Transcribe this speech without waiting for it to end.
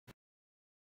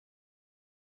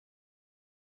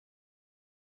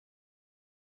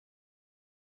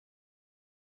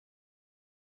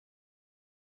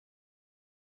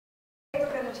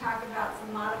going to talk about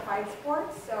some modified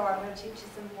sports, so I'm going to teach you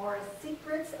some more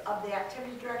secrets of the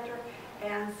activity director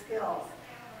and skills.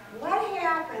 What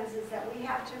happens is that we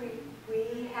have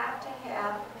to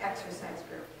have exercise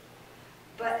group.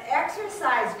 But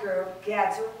exercise group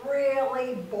gets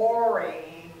really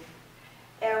boring,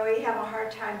 and we have a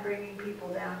hard time bringing people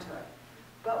down to it.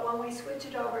 But when we switch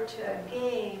it over to a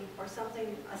game or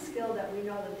something, a skill that we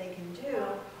know that they can do,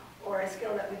 or a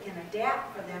skill that we can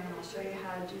adapt for them, and I'll show you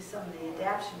how to do some of the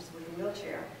adaptations with the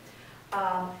wheelchair,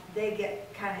 they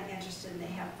get kind of interested and they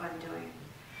have fun doing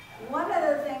it. One of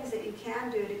the things that you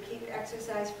can do to keep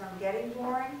exercise from getting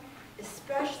boring,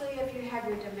 especially if you have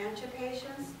your dementia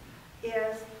patients,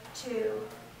 is to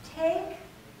take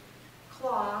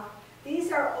cloth.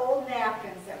 These are old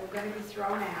napkins that we're going to be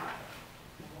thrown out.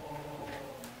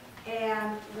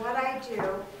 And what I do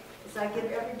is I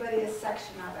give everybody a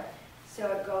section of it. So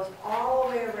it goes all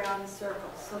the way around the circle.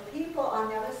 So people on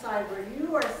the other side where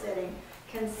you are sitting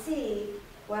can see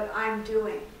what I'm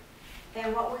doing.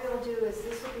 And what we will do is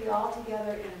this will be all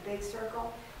together in a big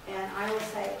circle. And I will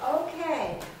say,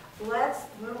 okay, let's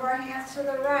move our hands to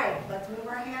the right. Let's move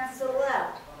our hands to the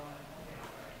left.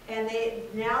 And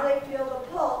now they feel the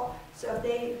pull. So if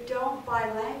they don't by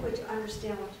language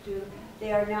understand what to do,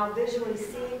 they are now visually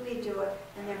seeing me do it,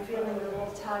 and they're feeling the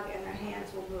little tug, and their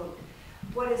hands will move.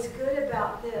 What is good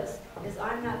about this is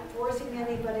I'm not forcing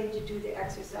anybody to do the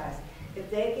exercise. If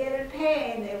they get in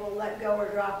pain, they will let go or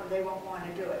drop, or they won't want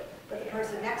to do it. But the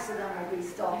person next to them will be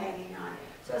still hanging on.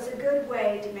 So it's a good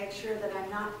way to make sure that I'm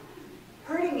not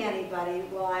hurting anybody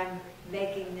while I'm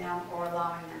making them or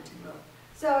allowing them to move.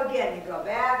 So again, you go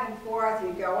back and forth,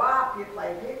 you go up, you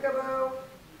play peekaboo,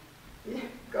 you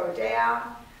go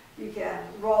down, you can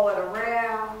roll it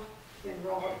around, you can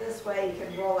roll it this way, you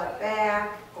can roll it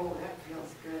back. Oh, that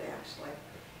feels good actually.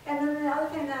 And then the other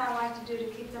thing that I like to do to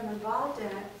keep them involved in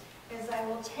it is I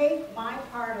will take my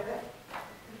part of it,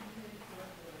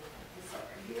 this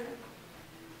over here,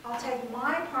 I'll take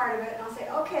my part of it and I'll say,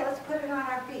 okay, let's put it on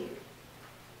our feet.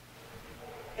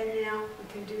 And now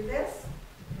we can do this,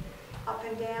 up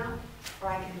and down, or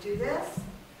I can do this,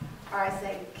 or I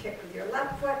say kick with your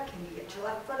left foot, can you get your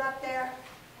left foot up there?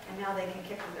 And now they can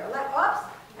kick with their left, oops,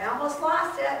 I almost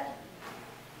lost it.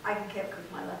 I can kick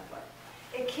with my left foot.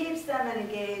 It keeps them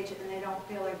engaged and they don't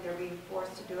feel like they're being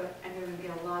forced to do it, and they're going to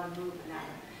get a lot of movement out of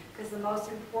it. Because the most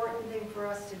important thing for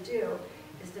us to do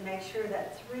is to make sure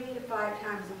that 3 to 5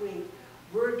 times a week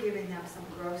we're giving them some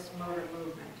gross motor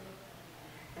movement.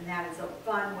 And that is a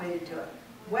fun way to do it.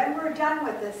 When we're done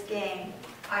with this game,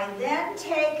 I then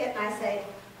take it and I say,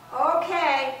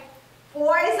 okay,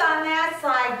 boys on that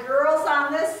side, girls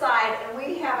on this side, and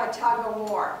we have a tug of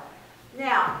war.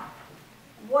 Now,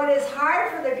 what is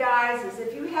hard for the guys is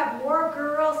if you have more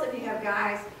girls than you have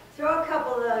guys, throw a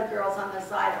couple of other girls on the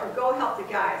side or go help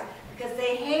the guys, because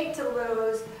they hate to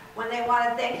lose when they want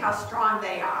to think how strong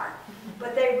they are.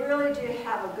 But they really do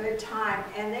have a good time,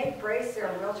 and they brace their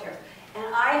wheelchairs.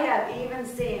 And I have even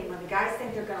seen when the guys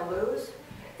think they're going to lose,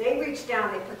 they reach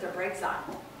down, they put their brakes on,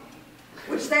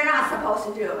 which they're not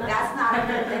supposed to do. That's not a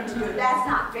good thing to do. That's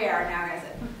not fair now, is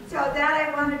it? So that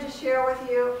I wanted to share with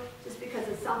you, just because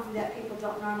it's something that people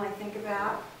don't normally think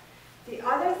about. The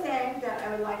other thing that I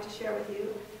would like to share with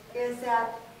you is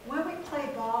that when we play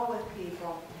ball with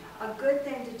people, a good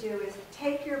thing to do is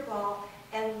take your ball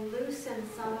and loosen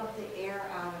some of the air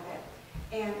out of it.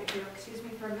 And if you'll excuse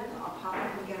me for a minute, I'll pop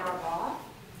up and get our ball.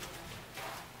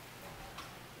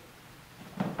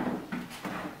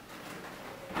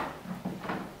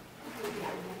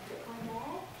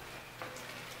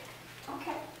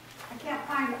 Okay, I can't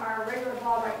find our regular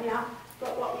ball right now,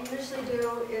 but what we usually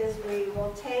do is we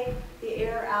will take the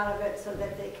air out of it so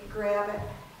that they can grab it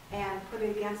and put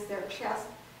it against their chest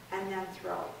and then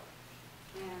throw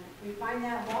it. And we find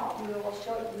that ball, and we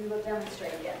will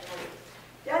demonstrate that for you.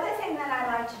 The other thing that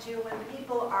I like to do when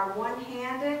people are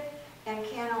one-handed and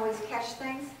can't always catch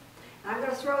things, and I'm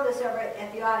going to throw this over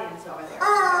at the audience over there.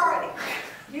 Get ready.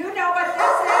 You know what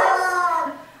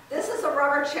this is? This is a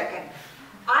rubber chicken.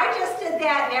 I just did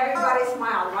that and everybody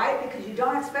smiled, right? Because you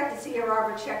don't expect to see a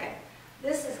rubber chicken.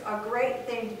 This is a great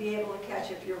thing to be able to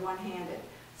catch if you're one-handed.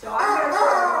 So I'm going to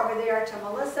throw it over there to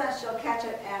Melissa. She'll catch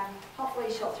it and hopefully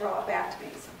she'll throw it back to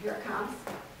me. So here it comes.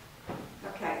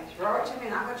 Okay, throw it to me,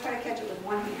 and I'm going to try to catch it with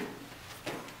one hand.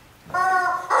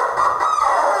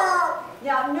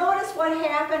 Now notice what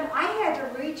happened. I had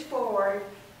to reach forward,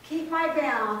 keep my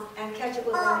balance, and catch it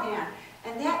with one hand.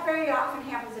 And that very often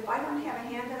happens if I don't have a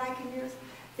hand that I can use.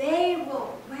 They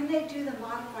will, when they do the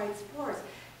modified sports,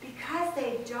 because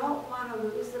they don't want to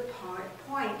lose the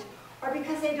point, or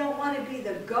because they don't want to be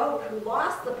the goat who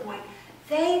lost the point,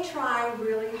 they try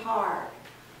really hard.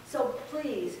 So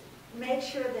please, make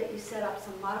sure that you set up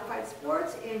some modified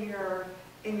sports in your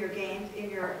games, in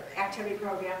your activity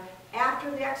program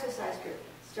after the exercise group.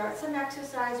 Start some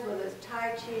exercise, whether it's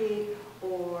Tai Chi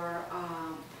or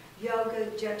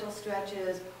yoga, gentle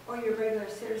stretches, or your regular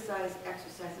exercise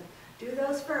exercises. Do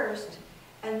those first,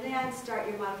 and then start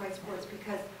your modified sports,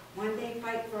 because when they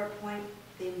fight for a point,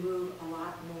 they move a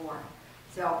lot more.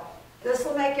 So this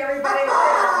will make everybody aware.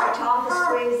 I tell them to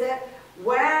squeeze it.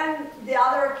 When the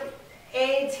other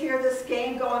aides hear this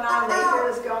game going on, they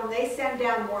hear this going, they send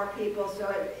down more people. So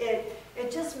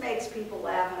it just makes people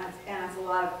laugh, and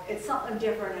it's something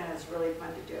different, and it's really fun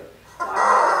to do. So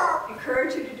I would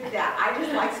encourage you to do that. I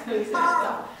just like squeezing it.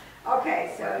 So.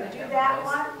 Okay, so do that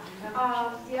one.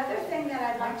 The other thing that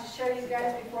I'd like to show you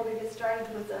guys before we get started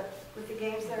with the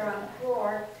games that are on the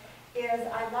floor is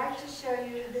I'd like to show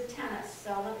you the tennis. So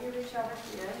let me reach over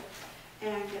here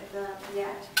and get the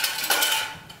net.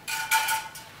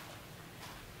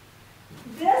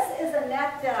 This is a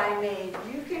net that I made.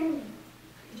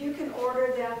 You can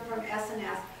order them from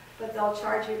S&S, but they'll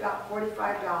charge you about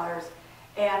 $45.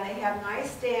 And they have nice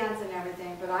stands and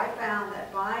everything, but I found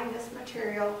that buying this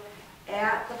material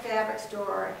at the fabric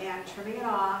store and trimming it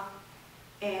off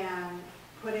and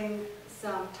putting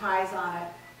some ties on it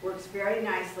works very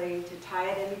nicely to tie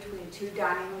it in between two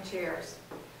dining room chairs.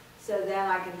 So then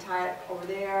I can tie it over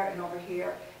there and over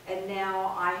here. And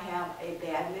now I have a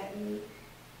badminton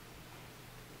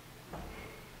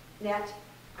net.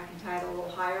 I can tie it a little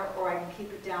higher, or I can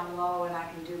keep it down low and I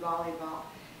can do volleyball.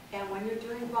 And when you're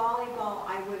doing volleyball,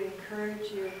 I would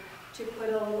encourage you to put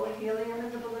a little helium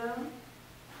in the balloon,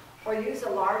 or use a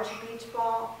large beach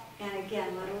ball, and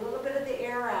again, let a little bit of the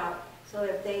air out, so that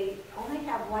if they only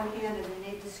have one hand and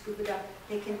they need to scoop it up,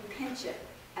 they can pinch it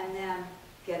and then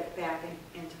get it back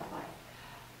into play.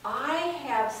 I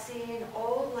have seen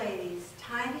old ladies,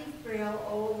 tiny, frail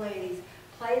old ladies,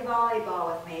 play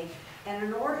volleyball with me, and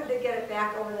in order to get it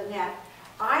back over the net,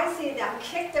 I see them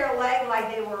kick their leg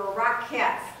like they were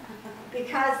Rockettes,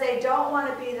 because they don't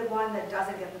want to be the one that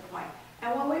doesn't get the point.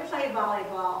 And when we play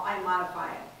volleyball, I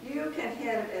modify it. You can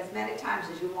hit it as many times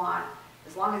as you want,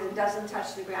 as long as it doesn't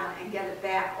touch the ground, and get it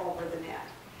back over the net.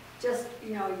 Just,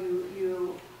 you know,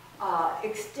 you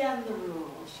extend the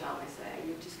rules, shall we say.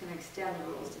 You're just going to extend the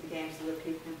rules to the game so that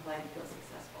people can play and feel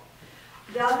successful.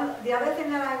 The other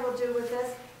thing that I will do with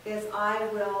this is I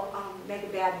will make a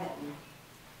badminton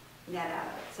net out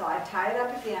of it. So I tie it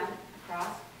up again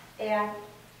across, and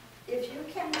if you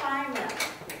can find them,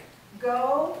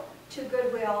 go to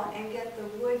Goodwill and get the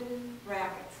wooden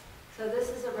rackets. So this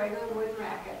is a regular wooden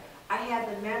racket. I had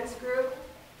the men's group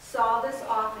saw this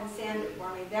off and sand it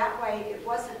for me. That way it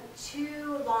wasn't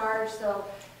too large, so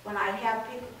when I have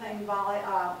people playing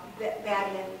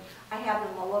badminton, I have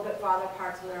them a little bit farther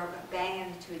apart so they're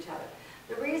banging into each other.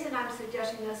 The reason I'm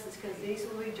suggesting this is because these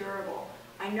will be durable.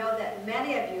 I know that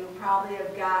many of you probably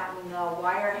have gotten the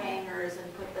wire hangers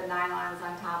and put the nylons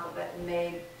on top of it and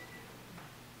made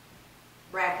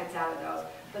rackets out of those,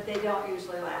 but they don't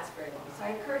usually last very long. So I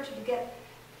encourage you to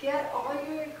get all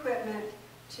your equipment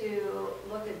to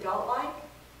look adult-like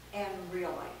and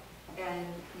real-like and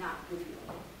not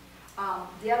goofy-like.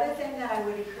 The other thing that I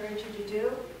would encourage you to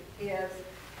do is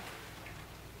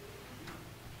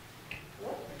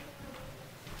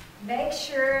make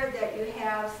sure that you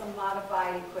have some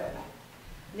modified equipment.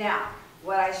 Now,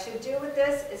 what I should do with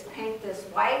this is paint this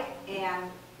white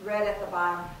and red at the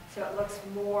bottom so it looks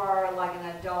more like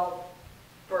an adult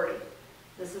birdie.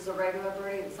 This is a regular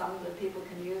birdie, and some of the people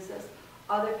can use this.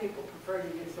 Other people prefer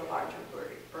to use a larger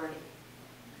birdie.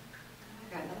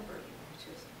 I got another birdie.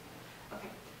 Okay,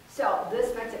 so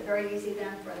this makes it very easy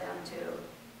then for them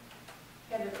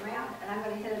to hit it around, and I'm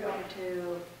going to hit it over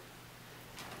to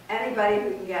anybody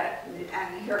who can get it,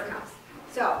 and here it comes.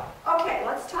 So, okay,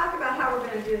 let's talk about how we're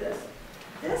going to do this.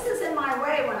 This is in my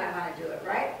way when I want to do it,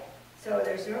 right? So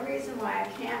there's no reason why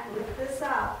I can't lift this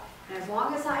up, and as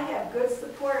long as I have good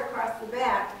support across the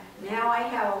back, now I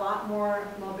have a lot more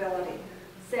mobility.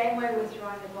 Same way with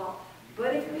throwing the ball.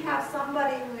 But if you have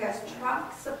somebody who has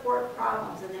trunk support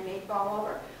problems and they may fall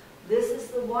over, this is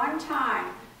the one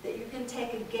time that you can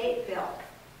take a gate belt,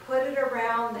 put it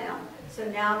around them, so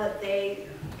now that they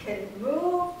can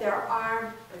move their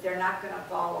arm, but they're not going to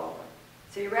fall over.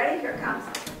 So you ready? Here it comes.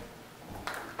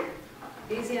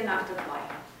 Easy enough to play.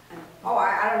 And, oh,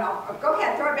 I don't know. Go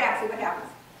ahead, throw it back, see what happens.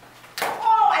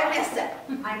 Oh, I missed it.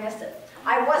 I missed it.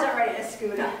 I wasn't ready to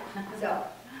scoot up. So,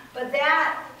 but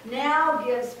that now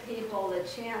gives people the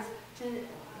chance to,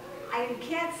 I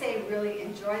can't say really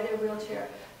enjoy their wheelchair,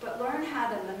 but learn how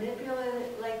to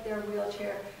manipulate their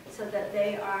wheelchair so that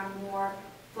they are more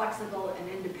flexible and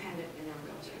independent in their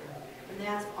wheelchair. And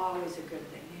that's always a good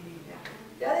thing. You need that.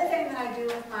 The other thing that I do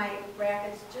with my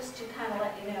brackets, just to kind of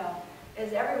let you know,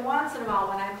 is every once in a while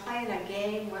when I'm playing a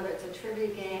game, whether it's a trivia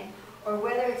game or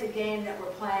whether it's a game that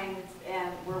we're playing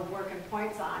and we're working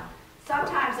points on,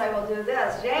 sometimes I will do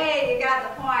this. Jay, you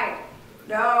got the point.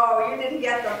 No, you didn't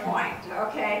get the point,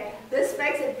 okay? This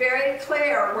makes it very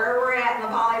clear where we're at in the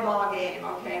volleyball game,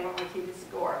 okay, when we keep a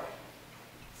score.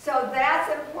 So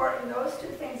that's important. Those two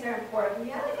things are important.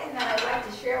 The other thing that I'd like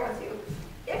to share with you,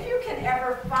 if you can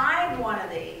ever find one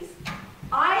of these,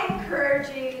 I encourage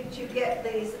you to get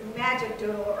these Magic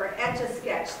Doodle or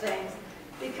Etch-a-Sketch things,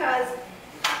 because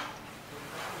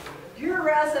your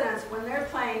residents, when they're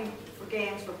playing for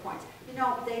games for points, you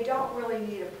know, they don't really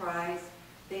need a prize.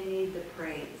 They need the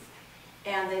praise,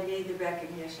 and they need the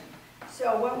recognition.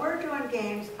 So when we're doing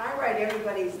games, I write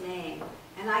everybody's name,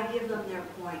 and I give them their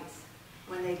points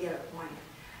when they get a point.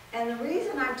 And the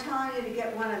reason I'm telling you to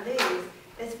get one of these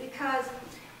is because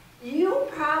you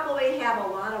probably have a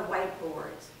lot of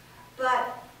whiteboards,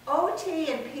 but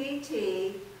OT and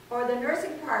PT or the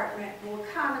nursing department will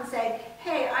come and say,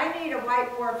 hey, I need a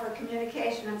whiteboard for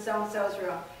communication in so-and-so's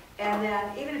room. And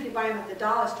then even if you buy them at the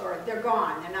dollar store, they're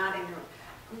gone, they're not in your room.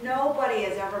 Nobody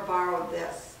has ever borrowed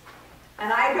this.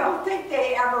 And I don't think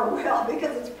they ever will,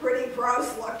 because it's pretty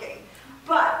gross looking.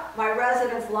 But my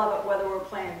residents love it, whether we're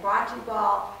playing bocce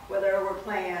ball, whether we're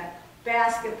playing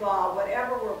basketball,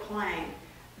 whatever we're playing.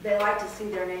 They like to see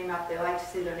their name up. They like to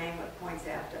see their name with points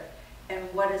after it.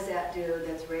 And what does that do?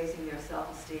 That's raising their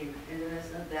self-esteem. And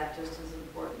isn't that just as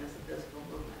important as the physical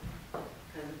movement?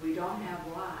 Because if we don't have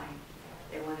why,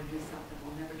 they want to do something,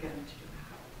 we'll never get them to do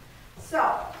how.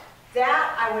 So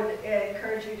that I would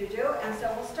encourage you to do. And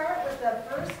so we'll start with the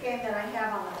first game that I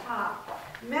have on the top.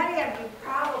 Many of you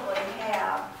probably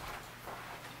have,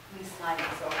 let me slide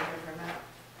this over here for a minute.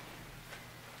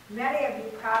 Many of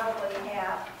you probably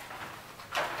have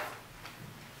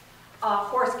a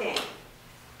horse game.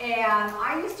 And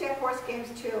I used to have horse games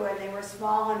too, and they were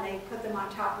small and they put them on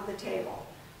top of the table.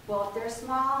 Well, if they're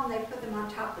small and they put them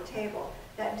on top of the table,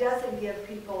 that doesn't give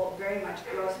people very much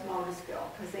gross motor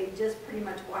skill, because they just pretty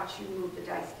much watch you move the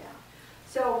dice down.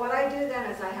 So what I do then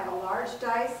is I have a large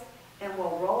dice, and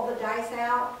we'll roll the dice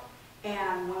out.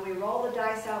 And when we roll the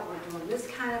dice out, we're doing this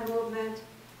kind of movement,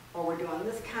 or we're doing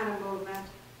this kind of movement.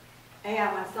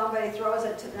 And when somebody throws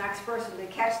it to the next person, they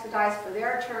catch the dice for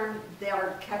their turn,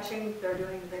 they're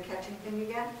doing the catching thing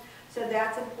again. So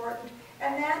that's important.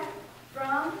 And then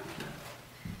from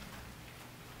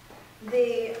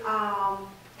the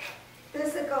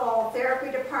physical therapy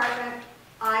department,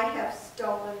 I have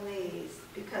stolen these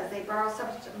because they borrow so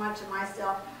much of my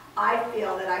stuff. I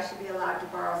feel that I should be allowed to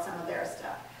borrow some of their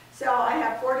stuff. So I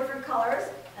have 4 different colors,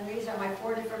 and these are my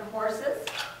 4 different horses.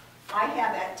 I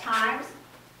have at times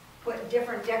put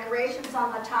different decorations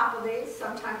on the top of these,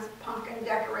 sometimes pumpkin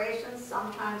decorations,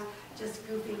 sometimes just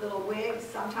goofy little wigs,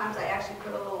 sometimes I actually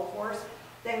put a little horse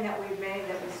thing that we've made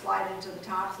that we slide into the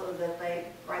top so that they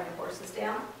ride the horses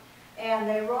down. And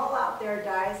they roll out their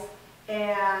dice,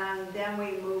 and then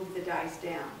we move the dice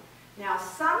down. Now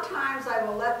sometimes I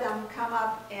will let them come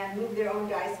up and move their own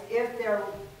dice if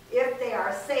they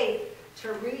are safe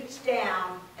to reach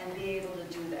down and be able to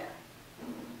do that.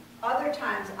 Other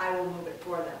times I will move it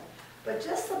for them. But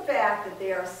just the fact that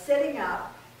they are sitting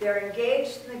up, they're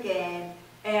engaged in the game,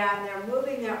 and they're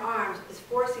moving their arms is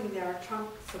forcing their trunk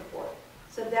support.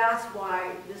 So that's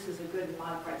why this is a good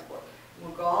modified sport.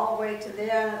 We'll go all the way to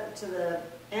the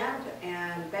end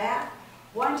and back.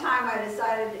 One time I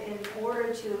decided in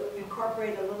order to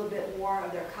incorporate a little bit more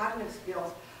of their cognitive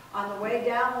skills, on the way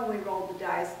down when we rolled the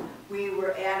dice, we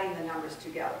were adding the numbers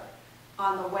together.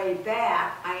 On the way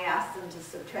back, I asked them to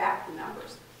subtract the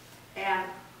numbers. And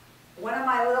one of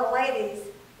my little ladies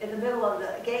in the middle of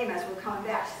the game as we're coming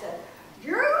back, she said,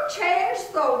 "You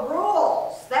changed the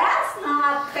rules. That's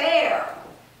not fair."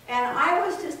 And I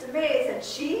was just amazed that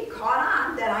she caught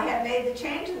on that I had made the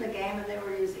change in the game and they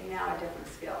were using now a different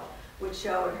skill, which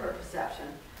showed her perception.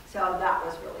 So that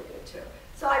was really good too.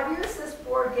 So I've used this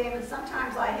board game, and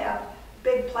sometimes I have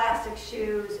big plastic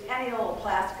shoes, any little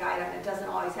plastic item. It doesn't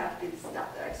always have to be the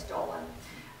stuff that I've stolen.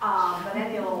 But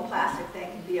any little plastic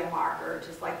thing can be a marker,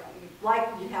 just like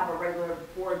you have a regular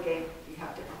board game, you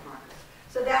have different markers.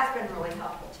 So that's been really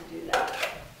helpful to do that.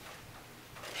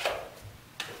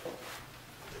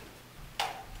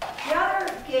 The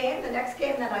other game, the next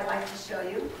game that I'd like to show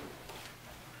you,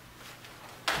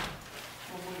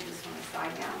 we'll move this one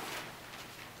aside now.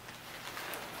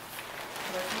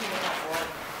 Where can you get that board?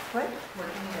 What? Where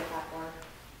can you get that board?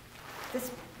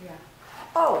 This, Yeah.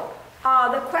 oh,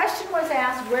 the question was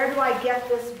asked, where do I get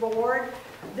this board?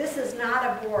 This is not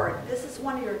a board. This is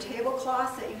one of your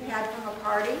tablecloths that you had from a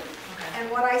party. Okay.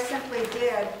 And what I simply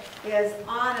did is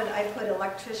on it I put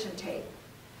electrician tape.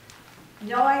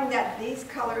 Knowing that these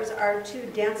colors are too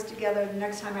dense together, the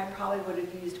next time I probably would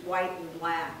have used white and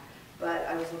black, but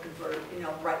I was looking for,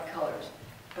 bright colors.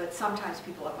 But sometimes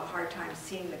people have a hard time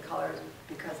seeing the colors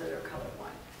because of their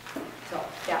colorblind. So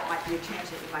that might be a change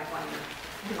that you might want to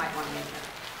make.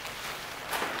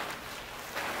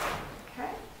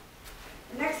 Okay.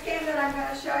 The next game that I'm going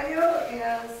to show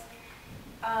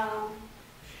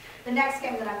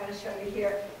you is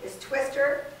here is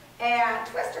Twister. And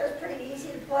Twister is pretty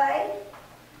easy to play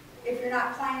if you're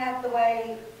not playing it the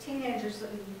way teenagers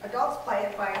and adults play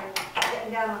it by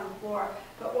getting down on the floor.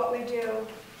 But what we do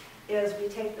is we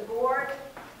take the board,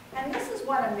 and this is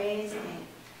what amazed me.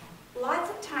 Lots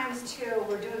of times, too,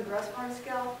 we're doing gross motor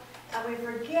skill, and we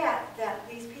forget that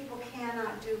these people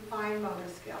cannot do fine motor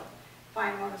skill.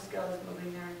 Fine motor skill is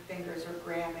moving their fingers or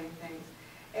grabbing things.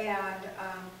 And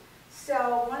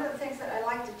so one of the things that I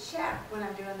like to check when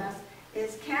I'm doing this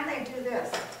is, can they do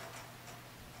this?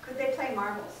 Could they play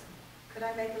marbles? Could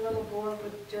I make a little board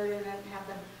with dirt in it and have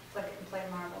them flick it and play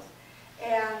marbles?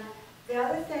 And the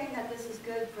other thing that this is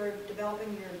good for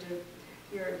developing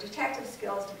your detective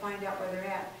skills to find out where they're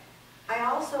at. I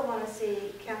also want to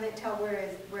see, can they tell where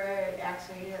it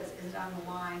actually is? Is it on the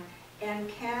line? And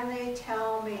can they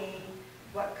tell me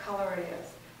what color it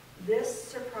is? This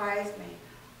surprised me.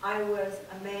 I was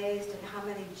amazed at how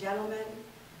many gentlemen,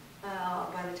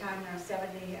 by the time they're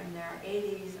 70 and their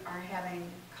 80s, are having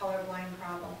colorblind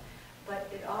problems. But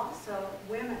it also,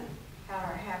 women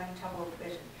are having trouble with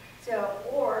vision. So,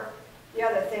 or the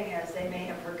other thing is they may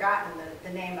have forgotten the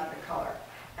name of the color.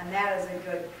 And that is a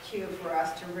good cue for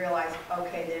us to realize,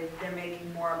 okay, they're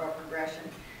making more of a progression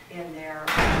in their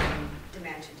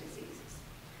dementia diseases.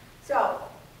 So,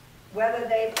 whether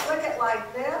they flick it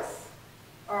like this,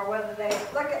 or whether they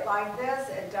flick it like this,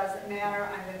 it doesn't matter.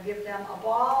 I'm going to give them a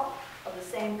ball of the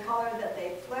same color that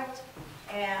they flicked,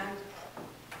 and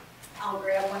I'll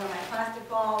grab one of my plastic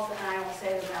balls and I will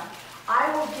say to them,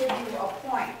 I will give you a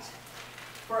point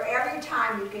for every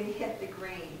time you can hit the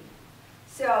green.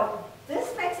 So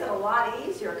this makes it a lot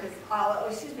easier, because,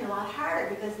 a lot harder,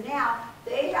 because now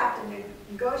they have to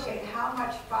negotiate how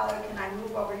much farther can I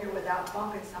move over here without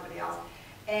bumping somebody else.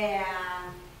 And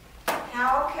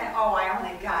I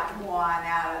only got one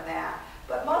out of that.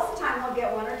 But most of the time they'll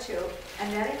get one or two.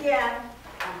 And then again,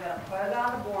 I'm going to put it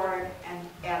on the board and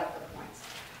add up the points.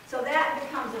 So that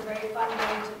becomes a very fun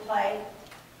game to play.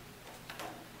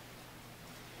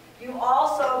 You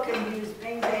also can use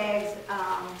bing bags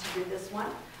to do this one.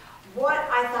 What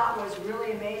I thought was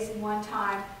really amazing one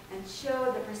time, and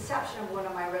showed the perception of one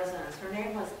of my residents. Her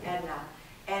name was Edna.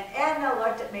 And Edna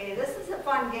looked at me. This is a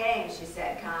fun game, she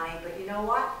said, Connie, but you know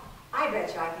what? I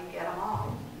bet you I can get them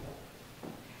all.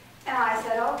 And I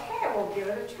said, okay, we'll give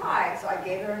it a try. So I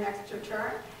gave her an extra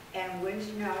turn, and wouldn't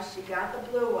you know, she got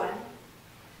the blue one,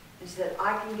 and she said,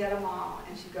 I can get them all.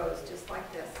 And she goes just like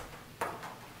this.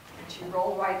 And she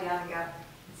rolled right down and got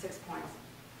 6 points.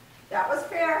 That was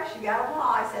fair. She got them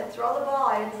all. I said, throw the ball.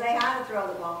 I didn't say how to throw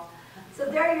the ball. So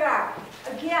there you are.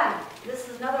 Again, this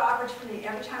is another opportunity.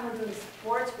 Every time we're doing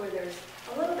sports where there's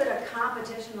a little bit of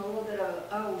competition, a little bit of,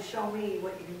 oh, show me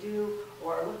what you can do,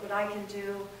 or look what I can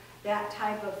do, that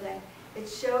type of thing. It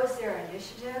shows their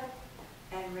initiative.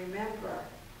 And remember,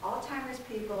 Alzheimer's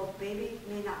people maybe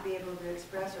may not be able to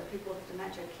express, or people with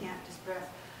dementia can't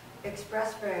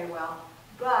express very well.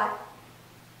 But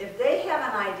if they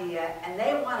have an idea and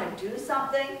they want to do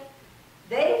something,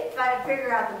 they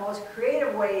figure out the most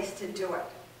creative ways to do it.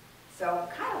 So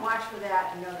kind of watch for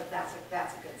that and know that that's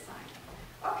a good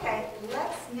sign. Okay,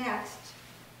 let's next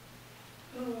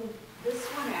move this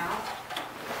one out,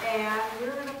 and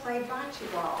we're going to play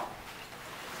bocce ball.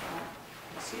 So,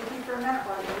 excuse me for a minute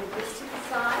while I move this to the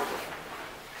side.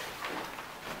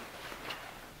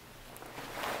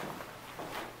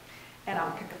 And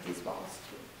I'll pick up these balls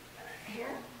too. Here.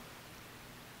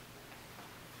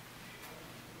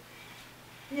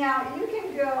 Now, you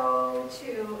can go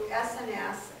to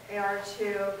S&S or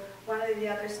to one of the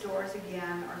other stores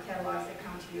again, or catalogs that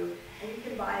come to you, and you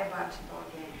can buy a bocce ball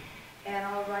game. And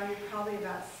it'll run you probably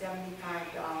about $75.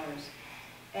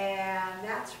 And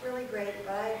that's really great,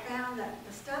 but I found that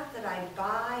the stuff that I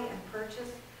buy and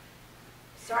purchase,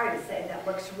 sorry to say, that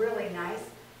looks really nice,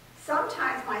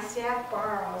 sometimes my staff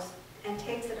borrows and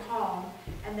takes it home,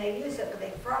 and they use it,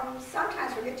 but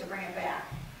sometimes forget to bring it back.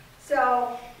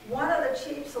 So one of the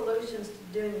cheap solutions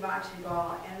to doing bocce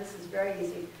ball, and this is very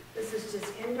easy, this is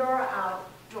just indoor,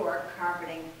 outdoor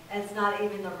carpeting, And it's not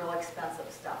even the real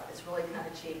expensive stuff. It's really kind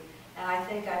of cheap. And I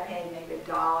think I paid maybe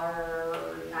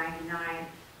 $1.99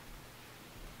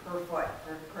 per foot,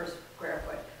 or per square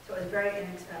foot. So it was very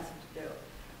inexpensive to do.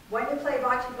 When you play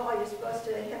bocce ball, you're supposed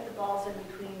to hit the balls in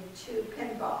between two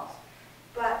pinballs.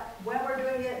 But when we're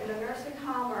doing it in a nursing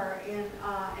home or in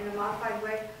a modified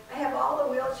way, I have all the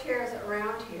wheelchairs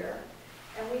around here,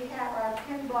 and we have our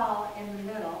pinball in the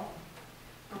middle.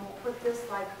 And we'll put this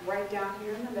like right down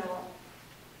here in the middle.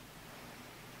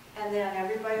 And then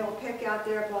everybody will pick out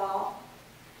their ball,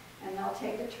 and they'll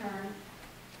take a turn.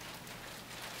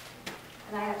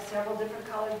 And I have several different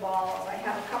colored balls. I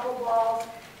have a couple balls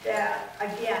that,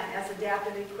 again, as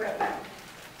adaptive equipment.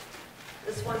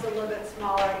 This one's a little bit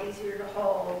smaller, easier to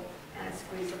hold, and it's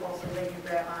squeezable so they can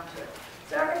grab onto it.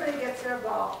 So everybody gets their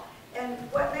ball. And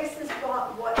what makes this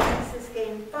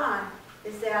game fun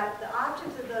is that the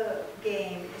object of the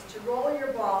game is to roll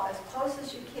your ball as close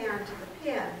as you can to the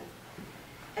pin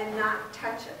and not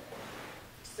touch it.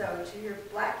 So to your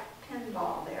black pin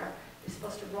ball there, you're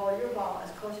supposed to roll your ball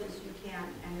as close as you can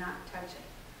and not touch it.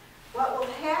 What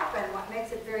will happen, what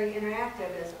makes it very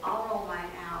interactive, is I'll roll mine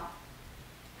out,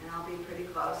 and I'll be pretty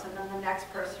close, and then the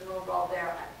next person will roll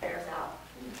theirs out.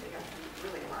 So you have to be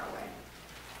really far away.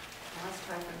 Now let's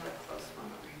try for another close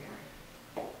one over here.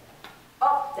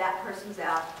 Oh, that person's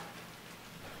out.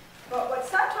 But what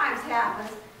sometimes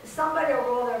happens is somebody will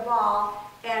roll their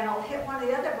ball, and it'll hit one of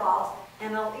the other balls,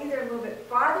 and it'll either move it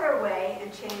farther away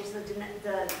and change the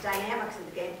dynamics of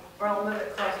the game, or it'll move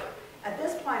it closer. At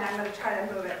this point, I'm going to try to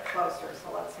move it closer,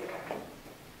 so let's see if I can.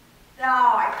 No,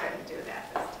 I couldn't do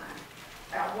that this time.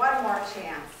 I got one more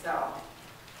chance, so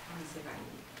let me see if I can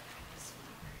get this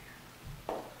one over here.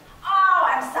 Oh,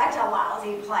 I'm such a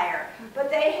lousy player.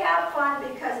 But they have fun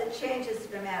because it changes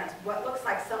the dynamics. What looks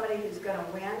like somebody who's going to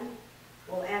win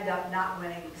will end up not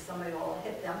winning because somebody will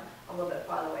hit them a little bit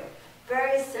farther away.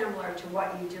 Very similar to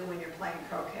what you do when you're playing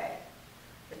croquet.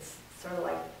 It's sort of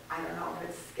like, I don't know if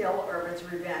it's skill or if it's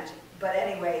revenge. But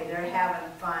anyway, they're having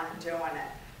fun doing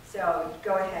it. So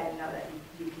go ahead and know that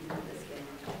you can do this game.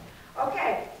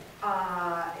 Okay,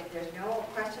 if there's no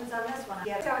questions on this one.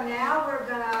 So now we're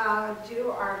going to do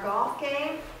our golf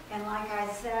game. And like I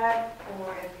said,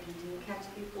 or if you didn't catch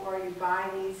it before, you buy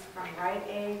these from Rite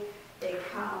Aid. They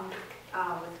come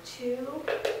with 2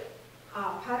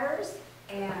 putters.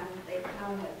 And they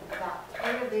come with about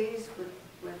 3 of these with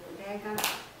the bag on it.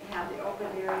 They have the open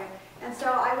area. And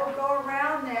so I will go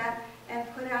around that and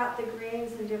put out the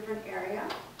greens in different area.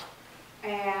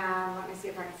 And let me see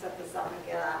if I can set this up and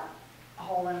get a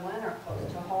hole-in-one or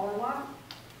close to a hole-in-one.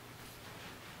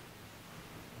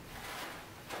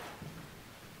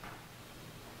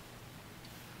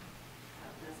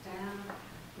 Put this down.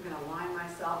 I'm going to line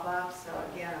myself up. So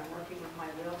again, I'm working with my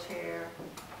wheelchair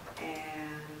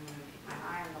and my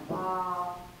eye on the ball,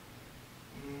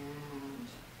 and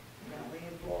I'm going to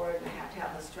lean forward, and I have to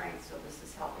have the strength, so this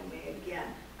is helping me. Again,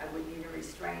 I would need a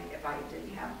restraint if I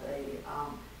didn't have the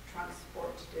trunk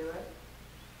support to do it.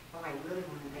 Oh, I really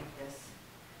want to make this.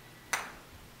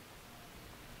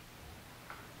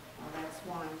 Oh, that's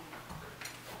one.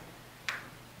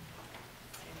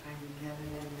 See if I can get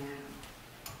it in there.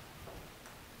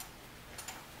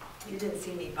 You didn't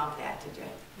see me bump that, did you?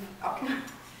 No. Okay.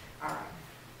 All right.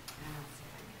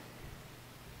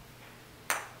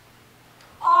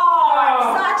 Oh,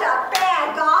 I'm such a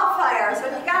bad golf player, so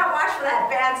you got to watch for that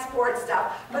bad sports stuff.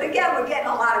 But again, we're getting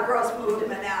a lot of gross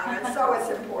movement out of it, so it's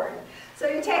important. So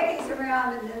you take these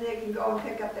around, and then they can go and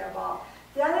pick up their ball.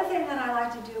 The other thing that I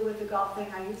like to do with the golf thing,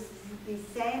 I use these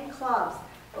same clubs,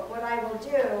 but what I will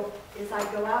do is I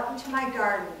go out into my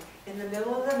garden in the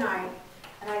middle of the night,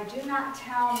 and I do not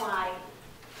tell my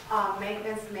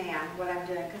maintenance man what I'm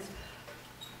doing, because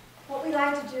what we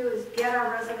like to do is get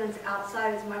our residents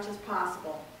outside as much as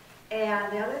possible.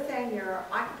 And the other thing, your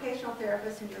occupational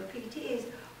therapists and your PTs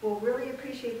will really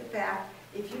appreciate the fact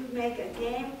if you make a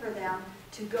game for them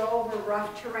to go over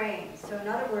rough terrain. So in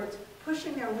other words,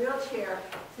 pushing their wheelchair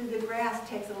through the grass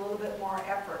takes a little bit more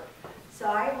effort. So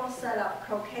I will set up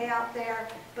croquet out there,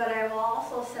 but I will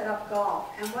also set up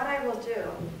golf. And what I will do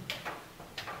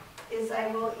is I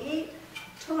will eat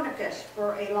tuna fish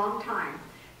for a long time,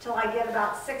 till I get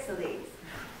about 6 of these.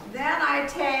 Then I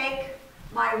take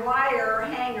my wire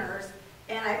hangers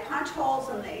and I punch holes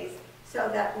in these so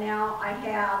that now I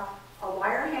have a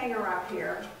wire hanger up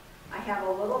here, I have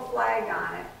a little flag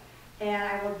on it, and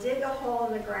I will dig a hole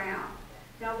in the ground.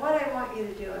 Now what I want you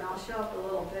to do, and I'll show up a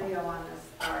little video on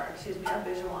this, or excuse me, a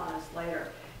visual on this later,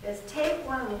 is take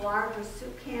one of the larger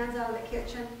soup cans out of the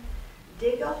kitchen,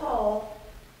 dig a hole,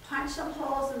 punch some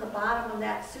holes in the bottom of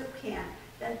that soup can,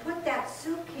 then put that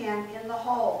soup can in the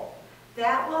hole.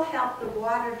 That will help the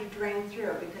water to drain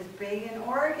through, because being in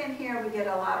Oregon here, we get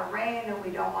a lot of rain and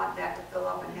we don't want that to fill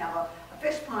up and have a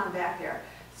fish pond back there.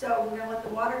 So we're going to let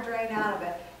the water drain out of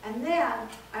it. And then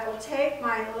I will take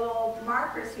my little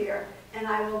markers here and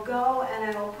I will go and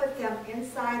I will put them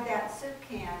inside that soup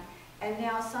can. And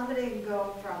now somebody can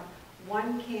go from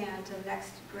one can to the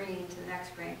next green to the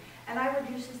next green. And I would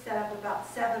usually set up about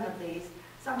 7 of these.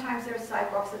 Sometimes there's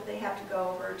sidewalks that they have to go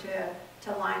over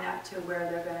to line up to where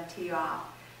they're going to tee off.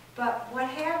 But what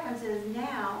happens is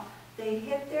now they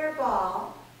hit their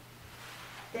ball,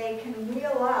 they can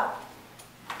wheel up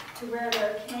to where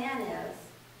their can is.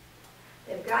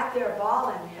 They've got their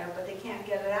ball in there, but they can't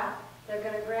get it out. They're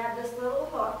going to grab this little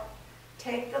hook,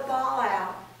 take the ball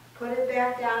out, put it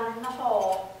back down in the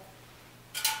hole,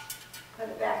 put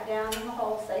it back down in the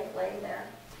hole safely there,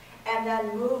 and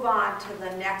then move on to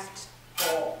the next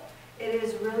hole. It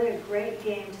is really a great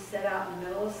game to set out in the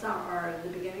middle of summer or the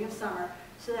beginning of summer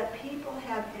so that people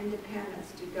have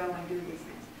independence to go and do these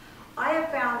things. I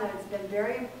have found that it's been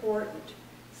very important,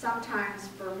 sometimes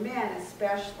for men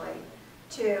especially,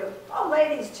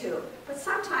 ladies too, but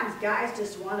sometimes guys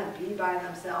just want to be by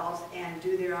themselves and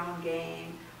do their own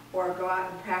game or go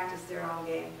out and practice their own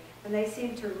game. And they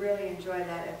seem to really enjoy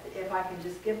that. If I can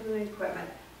just give them the equipment,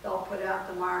 they'll put out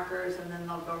the markers and then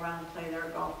they'll go around and play their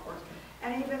golf course.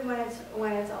 And even when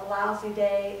it's a lousy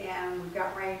day and we've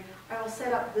got rain, I will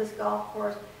set up this golf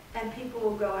course and people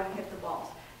will go and hit the balls.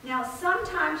 Now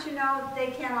sometimes, you know,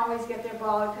 they can't always get their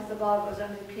ball because the ball goes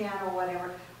under the piano or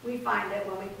whatever. We find it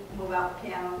when we move out the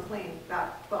piano and clean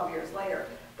about 12 years later.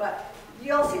 But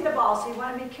you'll see the ball, so you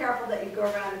want to be careful that you go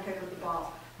around and pick up the balls.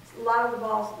 A lot of the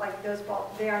balls, like those balls,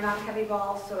 they are not heavy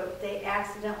balls, so if they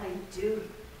accidentally do,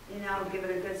 you know, give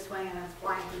it a good swing and it's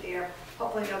flying through the air,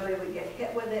 hopefully nobody would get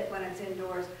hit with it when it's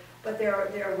indoors, but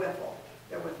they're wiffle.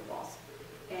 They're wiffle balls.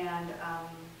 And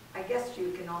I guess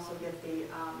you can also get the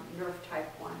Nerf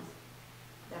type ones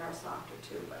that are softer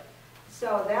too. But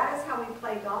so that is how we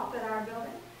play golf at our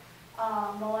building.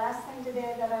 The last thing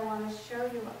today that I want to show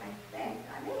you, I think,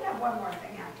 I may have one more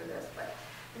thing after this, but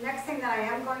the next thing that I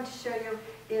am going to show you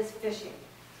is fishing.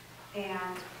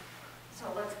 And so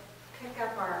let's pick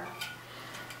up our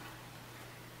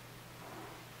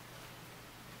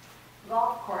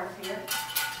golf course here.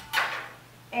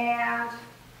 And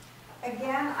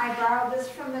again, I borrowed this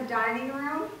from the dining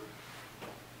room.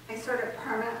 I sort of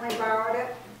permanently borrowed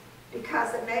it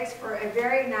because it makes for a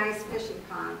very nice fishing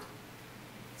pond.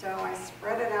 So I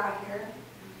spread it out here and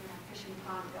get a fishing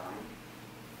pond going.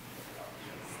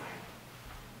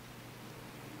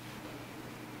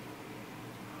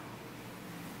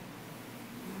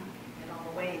 Get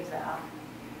all the waves out.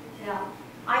 Now,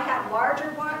 I have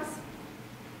larger ones,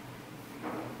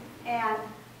 and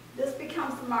this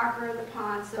becomes the marker of the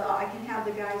pond, so I can have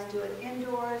the guys do it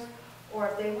indoors, or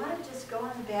if they want to just go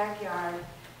in the backyard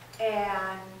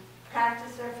and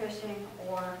practice their fishing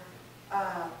or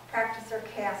practice their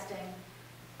casting,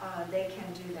 they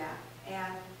can do that.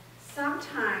 And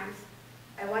sometimes,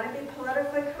 I want to be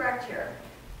politically correct here,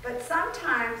 but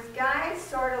sometimes guys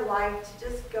sort of like to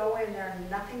just go in their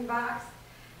nothing box,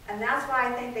 and that's why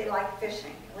I think they like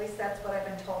fishing. At least that's what I've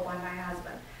been told by my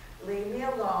husband. Leave me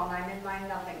alone, I'm in my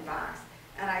nothing box,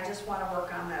 and I just want to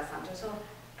work on this. I'm just going to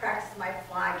practice my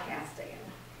fly casting.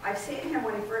 I've seen him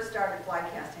when he first started fly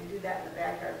casting do that in the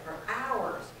backyard for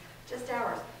hours, just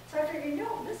hours. So I figured, you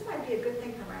know, this might be a good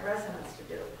thing for my residents to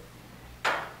do.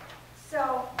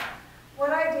 So what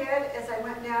I did is I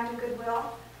went down to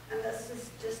Goodwill, and this is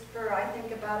just for, I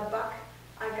think, about $1.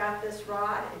 I got this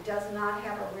rod. It does not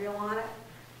have a reel on it.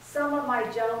 Some of my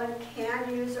gentlemen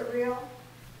can use a reel,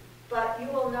 but you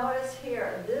will notice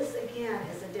here, this again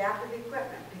is adaptive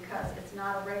equipment because it's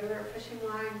not a regular fishing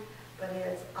line, but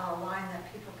it's a line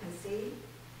that people can see.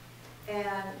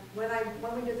 And when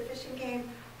we do the fishing game,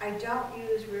 I don't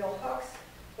use real hooks.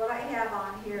 What I have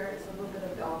on here is a little bit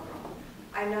of Velcro.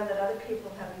 I know that other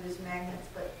people have used magnets,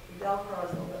 but Velcro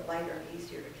is a little bit lighter and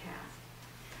easier to cast.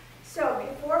 So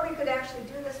before we could actually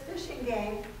do this fishing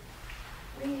game,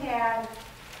 we had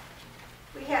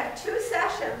 2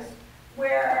 sessions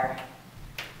where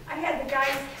I had the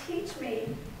guys teach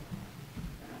me,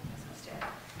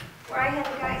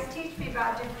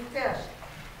 about different fish.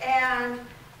 And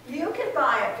you can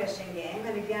buy a fishing game,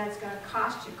 and again, it's going to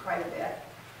cost you quite a bit.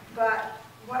 But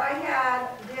what I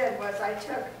did was I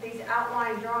took these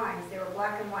outline drawings, they were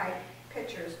black and white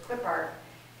pictures, clip art,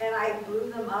 and I blew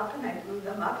them up, and I blew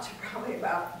them up to probably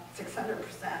about 600%.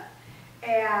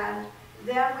 And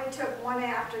then we took one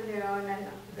afternoon, and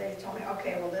they told me,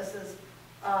 okay, well, this is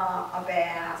a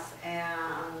bass,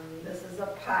 and this is a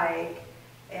pike,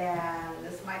 and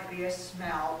this might be a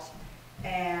smelt,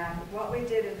 And what we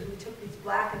did is we took these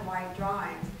black and white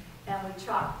drawings and we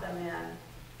chalked them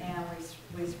in and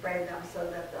we sprayed them so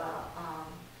that the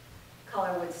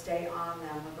color would stay on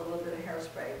them with a little bit of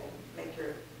hairspray will make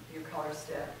your color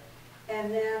stick.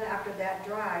 And then after that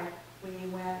dried, we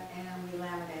went and we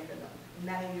laminated them.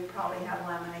 Many of you probably have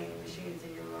laminating machines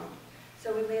in your room.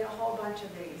 So we made a whole bunch of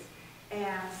these.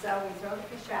 And so we throw the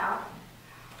fish out.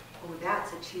 Oh,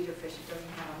 that's a cheetah fish. It doesn't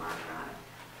have a marker on it.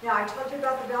 Now, I told you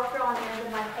about the Velcro on the end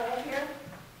of my pole here.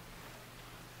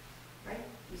 Right?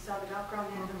 You saw the Velcro on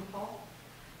the end of the pole?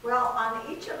 Well,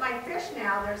 on each of my fish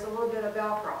now, there's a little bit of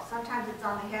Velcro. Sometimes it's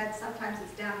on the head, sometimes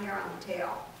it's down here on the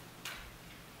tail.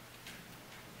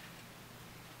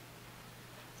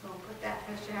 So we'll put that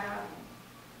fish out,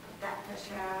 put that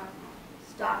fish out,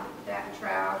 stop with that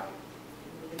trout,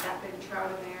 get that big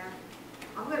trout in there.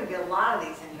 I'm going to get a lot of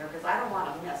these in here because I don't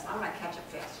want to miss. I'm going to catch a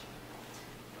fish.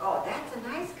 Oh, that's a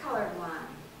nice colored one.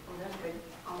 Oh, there's a big,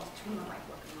 almost tuna-like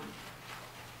looking one.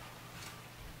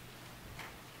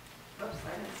 Oops, I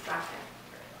didn't stop it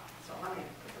very well. So let me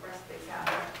put the rest of these out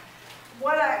here.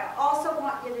 What I also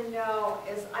want you to know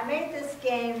is I made this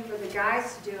game for the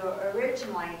guys to do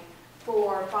originally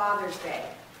for Father's Day.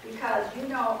 Because, you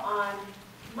know, on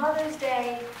Mother's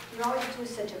Day, you always do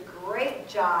such a great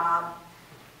job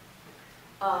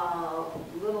of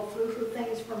little frou-frou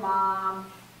things for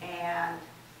Mom, and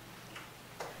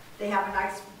they have a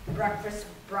nice breakfast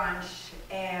brunch,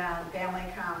 and family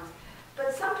comes.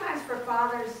 But sometimes for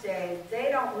Father's Day, they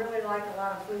don't really like a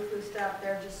lot of frou-frou stuff.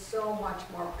 They're just so much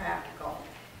more practical.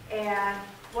 And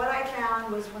what I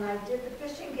found was when I did the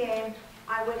fishing game,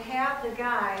 I would have the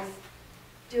guys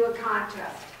do a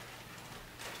contest.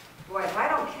 Boy, if I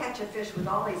don't catch a fish with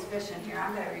all these fish in here,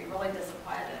 I'm going to be really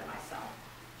disappointed in myself.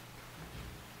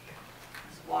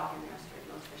 Just walking there straight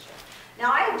those fish are.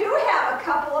 Now I do have a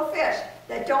couple of fish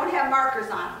that don't have markers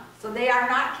on them, so they are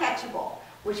not catchable,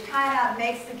 which kind of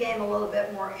makes the game a little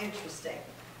bit more interesting.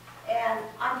 And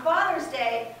on Father's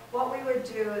Day, what we would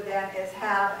do then is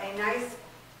have a nice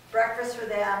breakfast for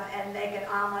them and make an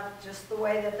omelet just the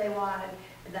way that they wanted.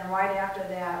 And then right after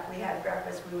that, we had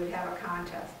breakfast, we would have a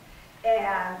contest.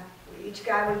 And each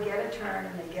guy would get a turn,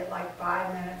 and they get like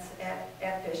 5 minutes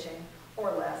at fishing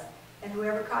or less. And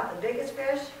whoever caught the biggest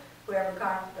fish, whoever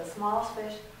caught the smallest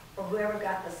fish, or whoever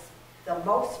got the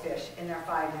most fish in their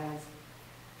 5 minutes,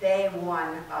 they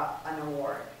won an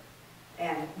award.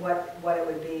 And what it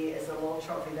would be is a little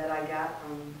trophy that I got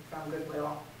from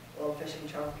Goodwill, a little fishing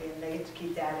trophy, and they get to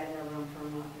keep that in their room for a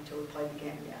month until we play the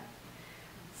game again.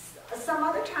 Some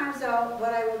other times, though,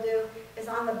 what I will do is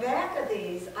on the back of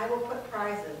these, I will put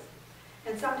prizes.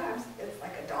 And sometimes it's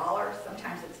like $1,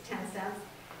 sometimes it's 10 cents.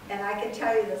 And I can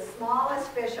tell you the smallest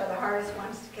fish are the hardest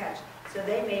ones to catch. So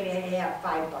they maybe have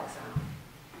 $5 on them.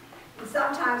 And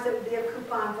sometimes it would be a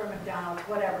coupon for McDonald's,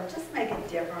 whatever. Just make it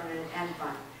different and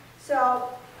fun. So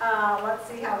let's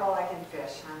see how well I can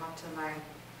fish. I'm up to my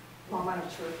moment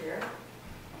of truth here.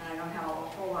 And I don't have a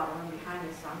whole lot of room behind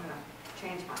me, so I'm going to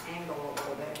change my angle a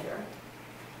little bit here.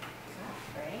 That's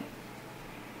great.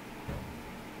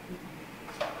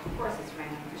 Of course it's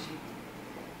raining fishing.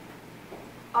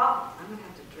 Oh, I'm going to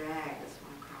have to drag this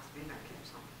one across. Maybe I catch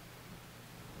something.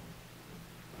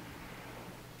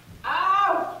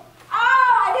 Oh! Oh,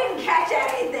 I didn't catch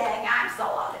anything. I'm so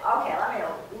lucky. Okay, let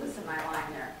me loosen my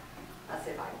line there. Let's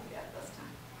see if I can get it this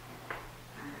time.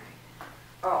 All right.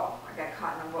 Oh, I got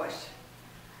caught in a bush.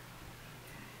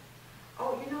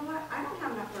 Oh, you know what? I don't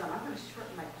have enough room. I'm going to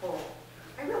shorten my pole.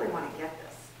 I really want to get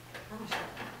this. I'm going to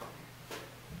shorten my pole.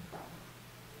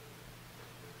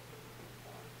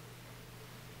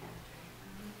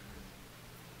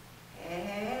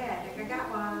 Hey, I think I got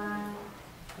one.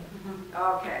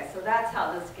 Okay, so that's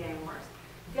how this game works.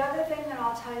 The other thing that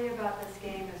I'll tell you about this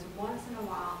game is once in a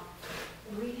while,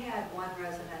 we had one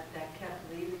resident that kept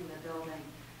leaving the building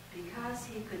because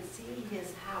he could see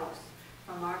his house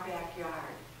from our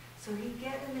backyard. So he'd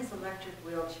get in his electric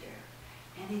wheelchair,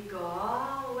 and he'd go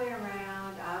all the way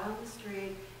around, out on the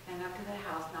street, and up to the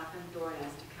house, knock on the door, and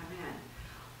ask to come in.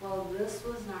 Well, this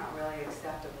was not really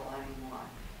acceptable anymore.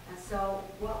 And so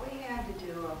what we had to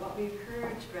do, or what we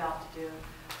encouraged Ralph to do,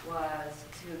 was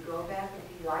to go back, if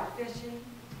he liked fishing.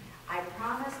 I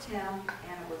promised him,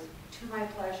 and it was to my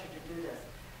pleasure to do this,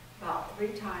 about 3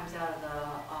 times out of the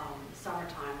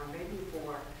summertime, or maybe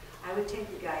 4, I would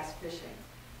take the guys fishing.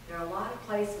 There are a lot of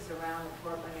places around the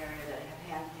Portland area that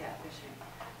have handicap fishing.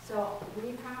 So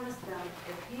we promised them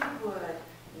if he would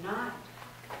not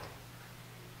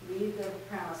leave the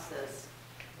premises,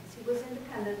 because he was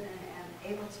independent and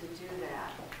able to do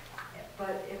that,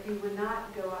 but if he would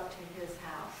not go up to his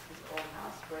house, his old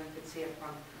house, where you could see it from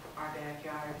our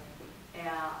backyard,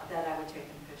 that I would take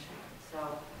him fishing.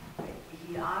 So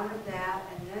he honored that,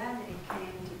 and then it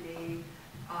came to be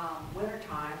winter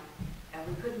time, and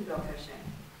we couldn't go fishing,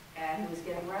 and he was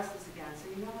getting restless again. So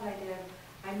you know what I did?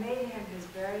 I made him his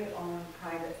very own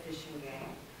private fishing game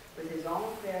with his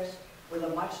own fish, with a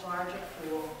much larger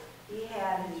pool. He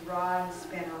had his rod and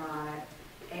spinner on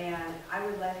it, and I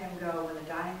would let him go when the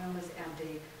dining room was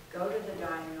empty, go to the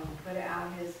dining room, put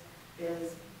out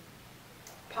his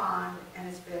pond and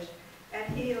his fish,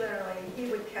 and he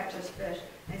would catch his fish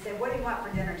and say, what do you want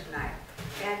for dinner tonight?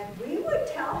 And we would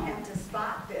tell him to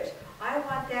spot fish. I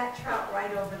want that trout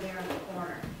right over there in the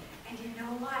corner. And you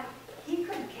know what? He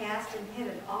could cast and hit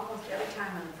it almost every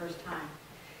time on the first time.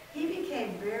 He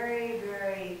became very,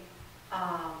 very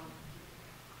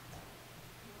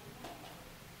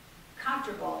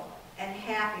comfortable and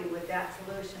happy with that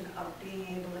solution of being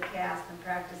able to cast and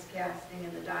practice casting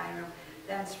in the dining room.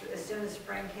 Then as soon as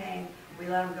spring came, we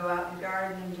let him go out in the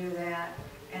garden and do that.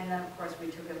 And then, of course, we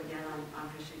took him again on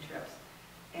fishing trips.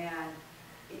 And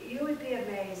you would be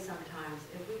amazed sometimes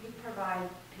if we could provide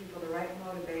people the right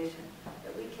motivation,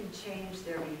 that we can change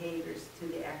their behaviors through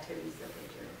the activities that they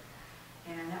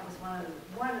do. And that was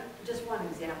just one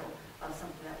example of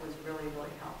something that was really,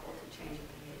 really helpful to change the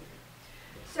behavior.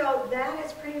 So that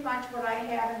is pretty much what I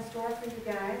have in store for you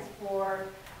guys for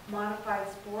modified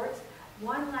sports.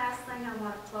 One last thing I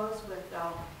want to close with,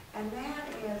 though, and that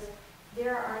is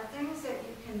there are things that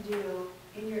you can do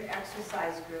in your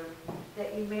exercise group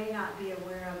that you may not be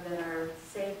aware of that are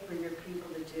safe for your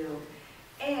people to do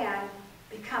and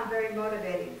become very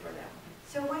motivating for them.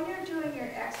 So when you're doing your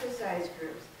exercise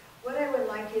groups, what I would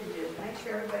like you to do is make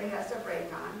sure everybody has their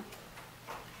brake on.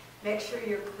 Make sure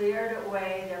you're cleared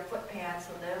away their foot pads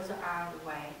so those are out of the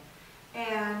way.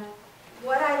 And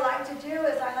what I like to do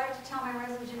is I like to tell my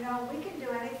residents, you know, we can do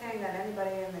anything that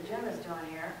anybody in the gym is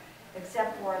doing here,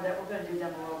 except for that we're going to do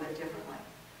them a little bit differently.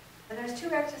 And there's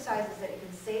two exercises that you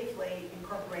can safely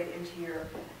incorporate into your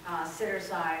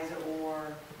sit-er-cise or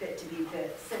sit to be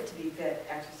fit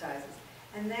exercises.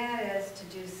 And that is to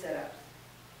do sit-ups.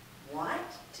 What?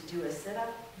 To do a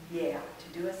sit-up? Yeah,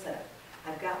 to do a sit-up.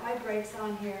 I've got my brakes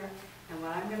on here, and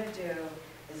what I'm going to do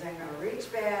is I'm going to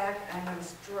reach back and I'm going to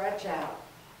stretch out.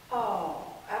 Oh,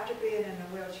 after being in a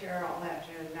wheelchair all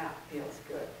afternoon, that feels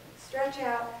good. Stretch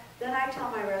out. Then I tell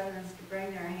my residents to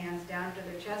bring their hands down to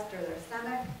their chest or their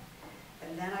stomach,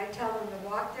 and then I tell them to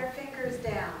walk their fingers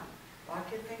down.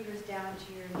 Walk your fingers down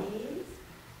to your knees,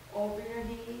 over your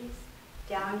knees,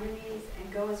 down your knees,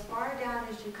 and go as far down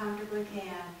as you comfortably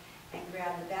can, and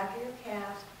grab the back of your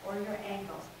calves or your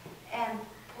ankles, and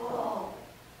pull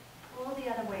the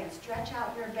other way, and stretch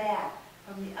out your back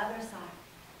from the other side.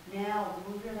 Now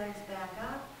move your legs back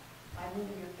up by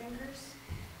moving your fingers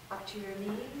up to your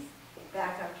knees,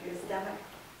 back up to your stomach,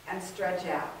 and stretch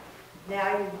out.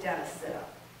 Now you've done a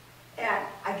sit-up. And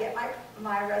I get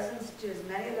my residents to do as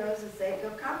many of those as they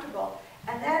feel comfortable.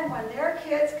 And then when their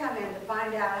kids come in to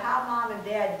find out how mom and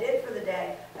dad did for the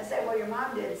day, I say, well, your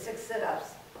mom did 6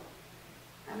 sit-ups.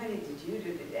 How many did you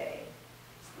do today?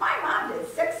 My mom did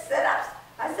 6 sit-ups.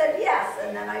 I said, yes.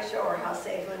 And then I show her how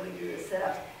safely we do the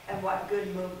sit-ups and what good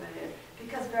movement is.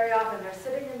 Because very often they're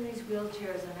sitting in these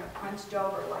wheelchairs and they're crunched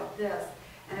over like this.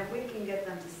 And if we can get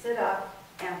them to sit up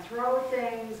and throw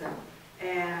things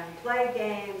and play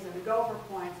games and go for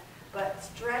points, but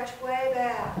stretch way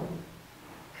back,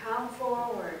 come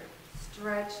forward,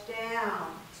 stretch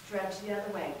down, stretch the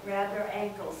other way, grab their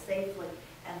ankles safely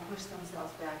and push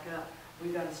themselves back up,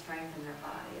 we're going to strengthen their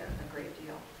body a great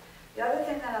deal. The other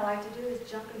thing that I like to do is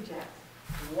jumping jacks.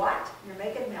 What? You're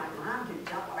making my mom do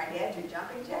my dad do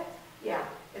jumping jacks? Yeah,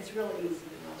 it's really easy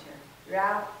in a wheelchair. You're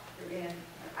out, you're in,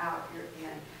 you're out, you're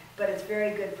in. But it's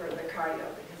very good for the cardio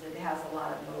because it has a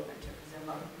lot of movement to it because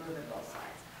they're moving both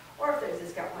sides. Or if they've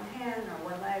just got one hand or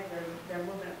one leg, they're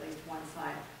moving at least one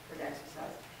side for the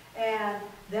exercise. And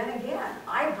then again,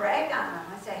 I brag on them.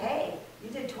 I say, hey, you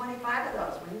did 25 of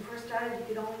those. When you first started, you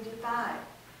could only do 5.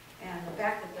 And the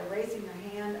fact that they're raising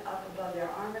their hand up above their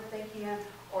arm if they can,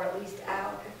 or at least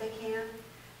out if they can.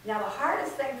 Now the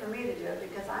hardest thing for me to do,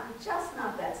 because I'm just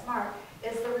not that smart,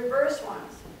 is the reverse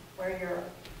ones, where you're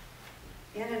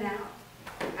in and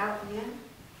out and in.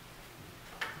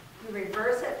 You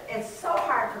reverse it. It's so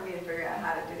hard for me to figure out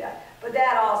how to do that. But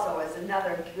that also is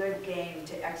another good game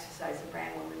to exercise the brain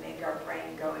when we make our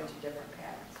brain go into different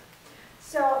patterns.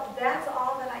 So that's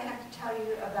all that I have to tell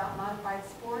you about modified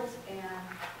sports and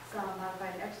some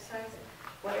modified exercise.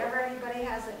 Whatever anybody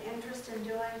has an interest in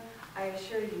doing, I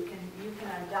assure you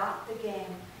can adopt the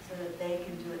game so that they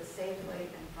can do it safely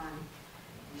and fun.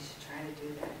 You should try to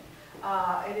do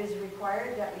that. It is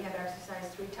required that we have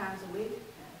exercise 3 times a week,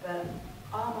 but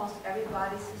almost every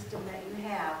body system that you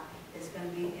have is going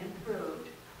to be improved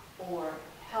or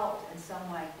helped in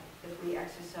some way if we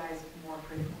exercise more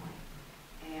frequently.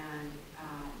 And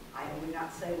I would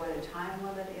not say what a time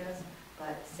limit is,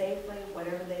 but safely,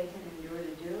 whatever they can endure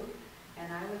to do.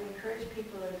 And I would encourage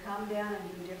people to come down and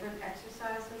do different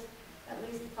exercises at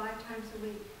least 5 times a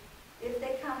week. If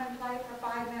they come and play for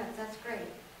 5 minutes, that's great.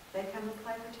 If they come and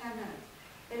play for 10 minutes.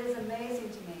 It is amazing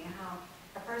to me how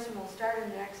a person will start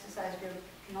in an exercise group,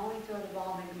 can only throw the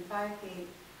ball maybe 5 feet,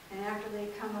 and after they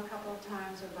come a couple of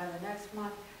times or by the next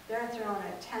month, they're throwing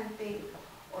it 10 feet.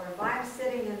 Or if I'm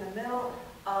sitting in the middle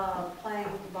of playing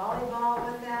volleyball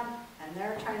with them and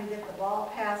they're trying to get the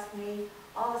ball past me,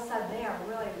 all of a sudden they are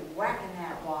really whacking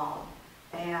that ball.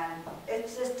 And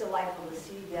it's just delightful to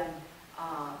see them,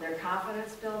 their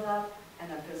confidence build up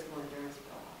and their physical endurance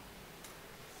build up.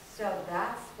 So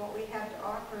that's what we have to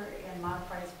offer in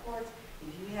modified sports.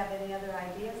 If you have any other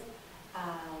ideas,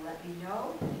 let me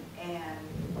know, and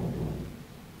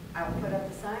I will put up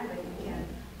the sign, but you can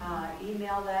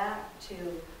email that to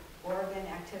Oregon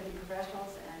Activity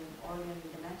Professionals and Oregon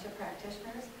Dementia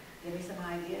Practitioners. Give me some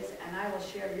ideas, and I will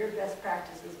share your best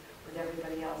practices with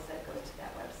everybody else that goes to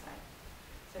that website.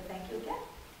 So thank you again.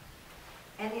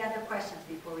 Any other questions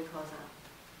before we close out?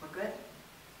 We're good?